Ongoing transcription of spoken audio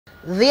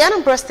The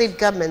Anambra State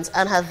Government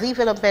and her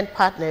development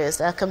partners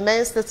have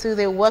commenced a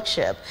two-day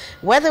workshop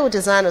where they will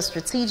design a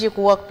strategic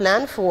work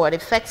plan for an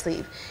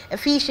effective,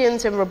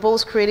 efficient and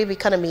robust creative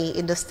economy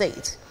in the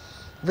state.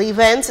 The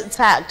event,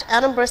 tagged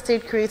Anambra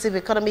State Creative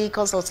Economy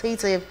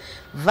Consultative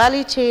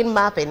Value Chain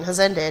Mapping, has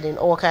ended in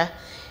Awka.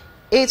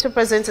 8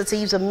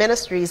 representatives of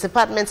ministries,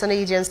 departments and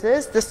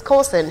agencies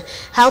discussing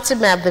how to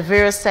map the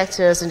various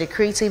sectors in the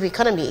creative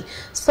economy,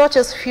 such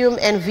as film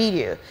and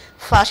video,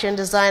 fashion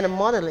design and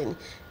modeling,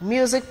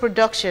 music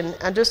production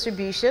and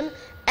distribution,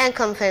 and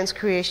content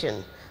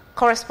creation.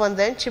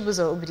 Correspondent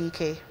Chibuzo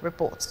Obidike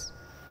reports.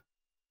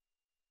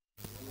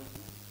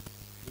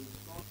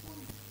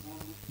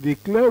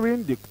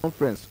 Declaring the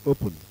conference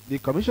open, the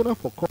Commissioner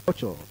for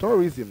Culture,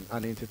 Tourism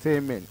and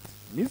Entertainment,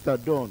 Mr.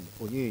 Don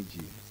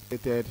Onyeji,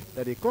 stated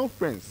that the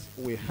conference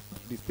will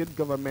help the state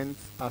government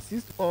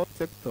assist all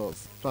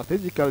sectors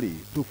strategically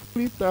to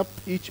fully tap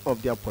each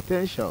of their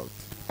potentials.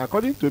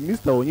 According to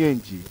Mr.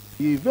 Onyeji,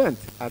 the event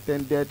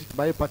attended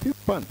by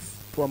participants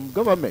from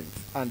government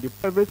and the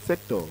private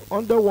sector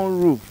under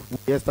one roof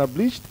will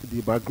establish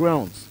the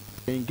backgrounds,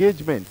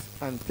 engagement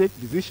and take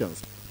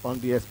decisions on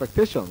the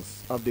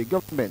expectations of the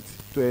government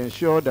to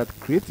ensure that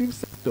creative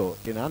sector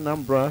in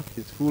Anambra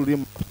is fully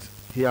mapped.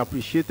 He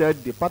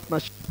appreciated the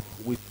partnership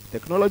with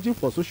Technology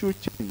for Social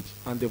Change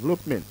and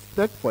Development,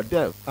 Tech for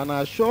Dev, and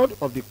assured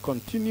of the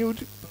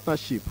continued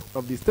partnership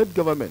of the state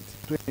government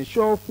to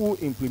ensure full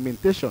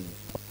implementation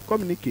of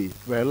communique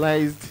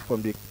realized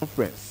from the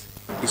conference.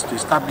 Is to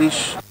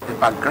establish the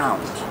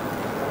background,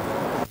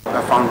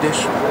 a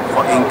foundation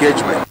for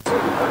engagement.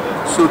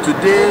 So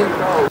today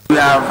we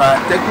have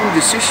taken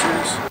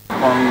decisions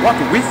on what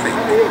we think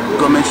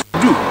government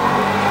should do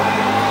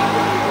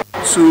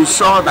to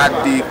ensure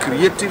that the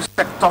creative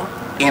sector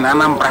in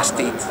Anambra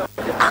State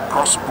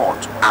across board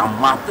are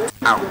mapped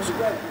out,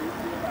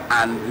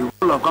 and the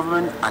role of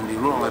government and the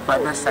role of the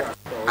private sector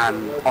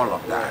and all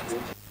of that.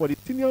 For the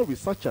senior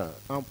researcher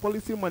and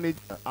policy manager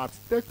at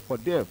Tech for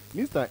Dev,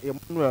 Mr.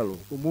 Emmanuel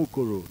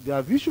Umukoro,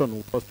 their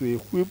vision was to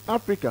equip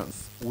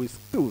Africans with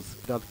skills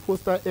that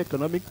foster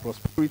economic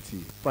prosperity,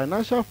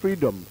 financial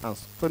freedom, and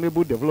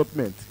sustainable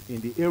development in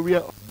the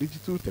area of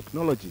digital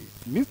technology.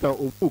 Mr.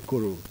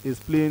 Umukoro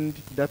explained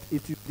that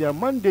it is their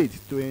mandate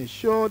to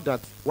ensure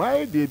that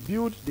while they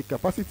build the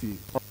capacity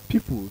of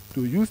people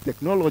to use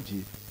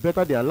technology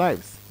better their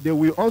lives, they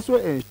will also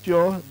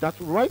ensure that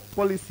right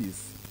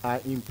policies are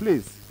in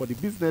place for the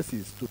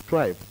businesses to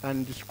thrive,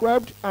 and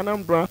described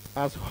Anambra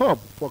as hub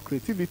for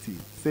creativity,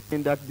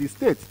 saying that the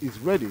state is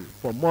ready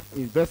for more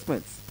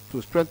investments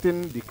to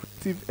strengthen the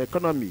creative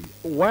economy.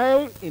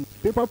 While in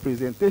paper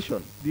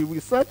presentation, the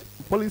research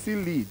policy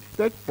lead,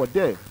 Tech for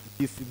Dev,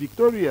 Ms.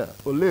 Victoria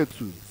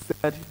Oletu,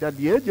 said that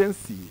the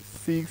agency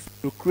seeks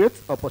to create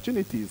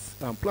opportunities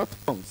and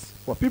platforms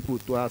for people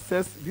to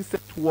access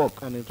decent work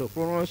and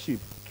entrepreneurship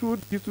through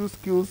digital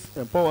skills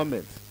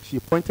empowerment. She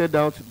pointed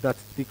out that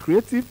the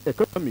creative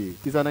economy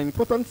is an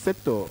important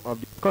sector of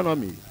the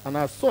economy, and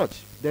as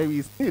such, there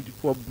is need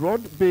for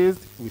broad-based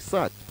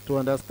research to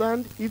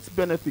understand its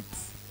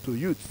benefits to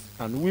youths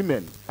and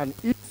women and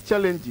its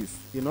challenges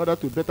in order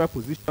to better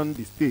position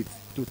the state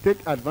to take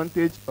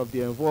advantage of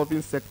the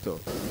evolving sector.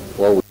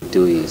 What we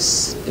do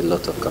is a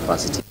lot of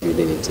capacity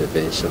building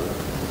intervention,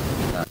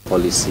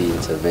 policy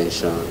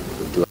intervention,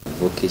 we do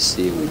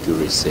advocacy, we do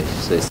research.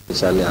 So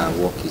essentially our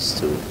work is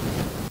to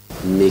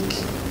make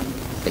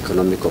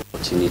economic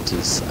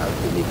opportunities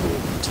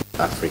available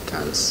to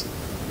Africans.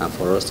 And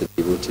for us to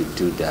be able to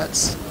do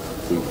that,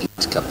 we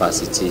build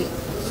capacity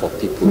for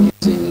people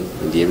using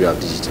in the area of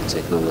digital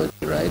technology,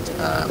 right?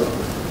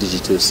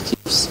 Digital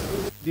skills.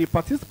 The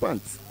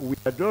participants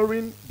were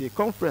during the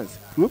conference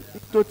grouped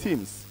into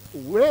teams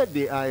where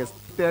they are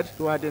expected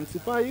to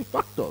identify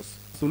factors,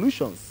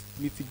 solutions,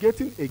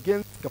 mitigating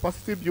against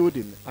capacity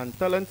building and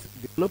talent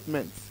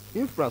development,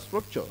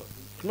 infrastructure,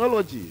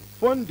 technology,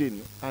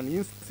 funding, and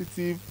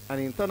incentive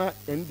and internal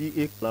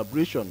NDA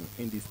collaboration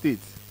in the state,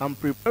 and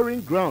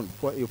preparing ground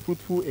for a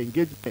fruitful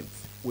engagement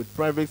with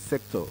private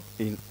sector.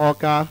 In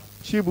Awka,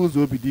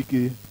 Chibuzo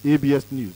Obidike, ABS News.